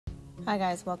Hi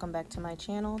guys, welcome back to my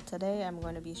channel. Today I'm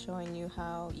going to be showing you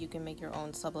how you can make your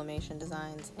own sublimation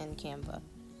designs in Canva.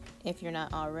 If you're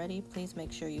not already, please make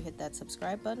sure you hit that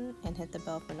subscribe button and hit the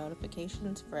bell for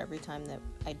notifications for every time that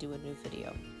I do a new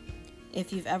video.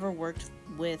 If you've ever worked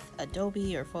with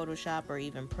Adobe or Photoshop or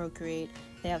even Procreate,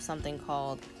 they have something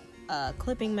called a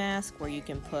clipping mask where you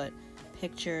can put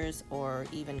pictures or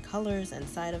even colors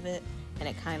inside of it, and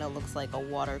it kind of looks like a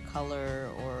watercolor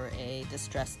or a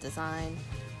distressed design.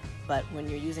 But when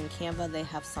you're using Canva, they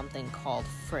have something called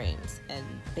frames, and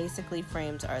basically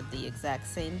frames are the exact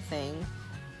same thing,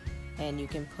 and you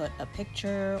can put a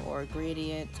picture or a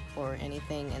gradient or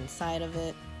anything inside of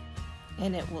it,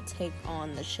 and it will take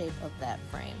on the shape of that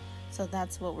frame. So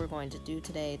that's what we're going to do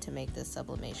today to make this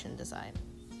sublimation design.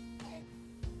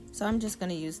 So I'm just going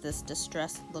to use this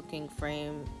distressed looking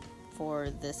frame for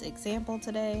this example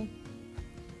today,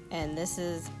 and this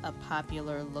is a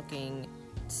popular looking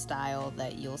style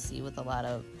that you'll see with a lot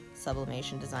of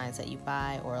sublimation designs that you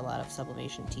buy or a lot of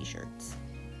sublimation t-shirts.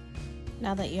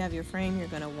 Now that you have your frame, you're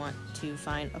going to want to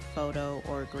find a photo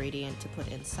or a gradient to put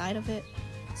inside of it.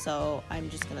 So I'm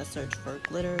just going to search for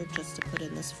glitter just to put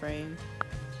in this frame.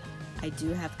 I do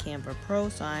have Canva Pro,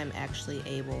 so I'm actually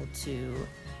able to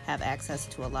have access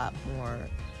to a lot more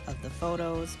of the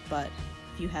photos, but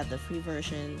if you have the free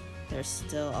version, there's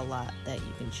still a lot that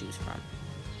you can choose from.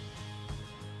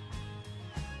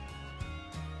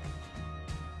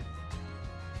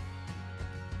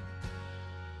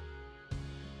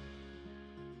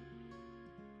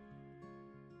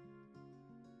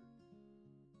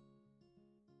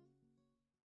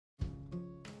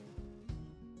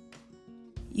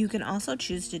 You can also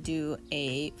choose to do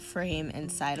a frame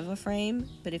inside of a frame,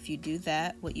 but if you do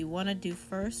that, what you want to do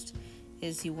first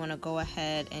is you want to go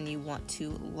ahead and you want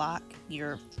to lock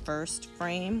your first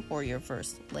frame or your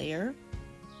first layer.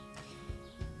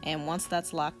 And once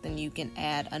that's locked, then you can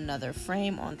add another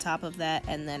frame on top of that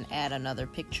and then add another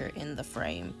picture in the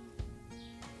frame.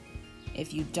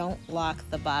 If you don't lock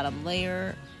the bottom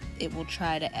layer, it will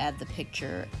try to add the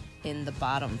picture in the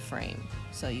bottom frame.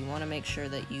 So you want to make sure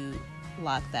that you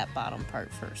lock that bottom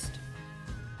part first.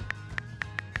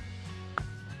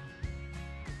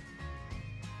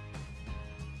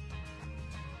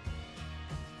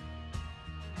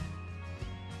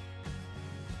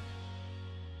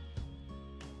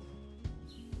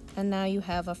 And now you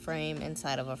have a frame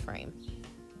inside of a frame.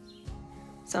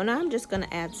 So now I'm just going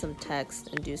to add some text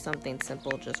and do something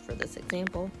simple just for this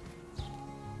example.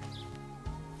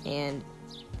 And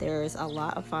there's a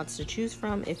lot of fonts to choose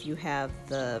from if you have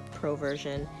the Pro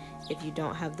version. If you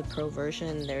don't have the Pro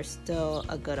version, there's still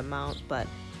a good amount, but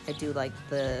I do like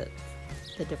the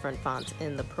different fonts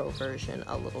in the Pro version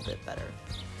a little bit better.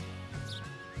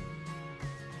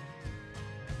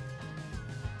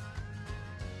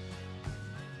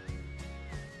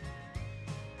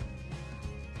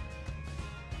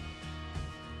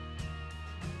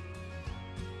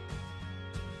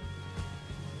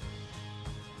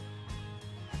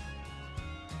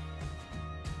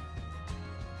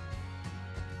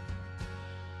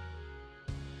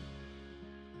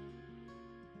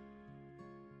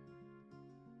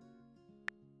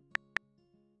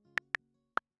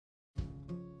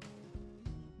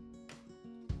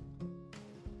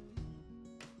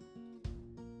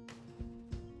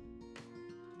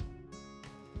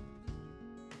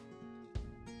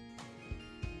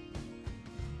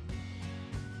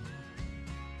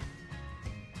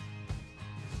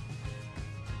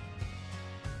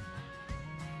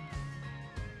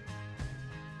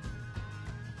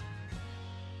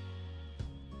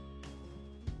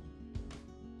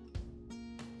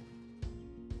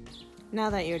 Now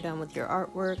that you're done with your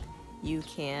artwork, you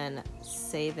can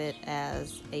save it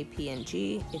as a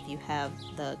PNG. If you have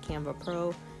the Canva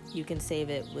Pro, you can save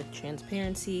it with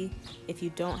transparency. If you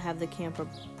don't have the Canva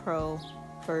Pro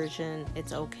version,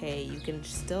 it's okay. You can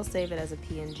still save it as a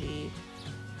PNG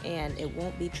and it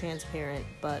won't be transparent,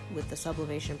 but with the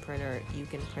sublimation printer, you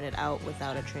can print it out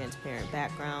without a transparent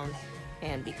background.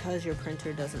 And because your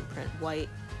printer doesn't print white,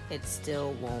 it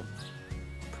still won't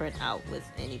print out with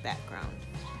any background.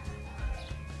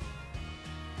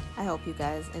 I hope you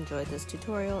guys enjoyed this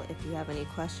tutorial. If you have any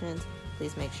questions,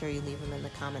 please make sure you leave them in the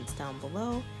comments down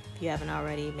below. If you haven't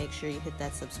already, make sure you hit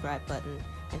that subscribe button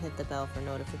and hit the bell for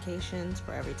notifications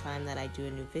for every time that I do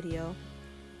a new video.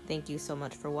 Thank you so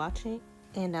much for watching,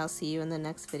 and I'll see you in the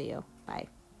next video. Bye.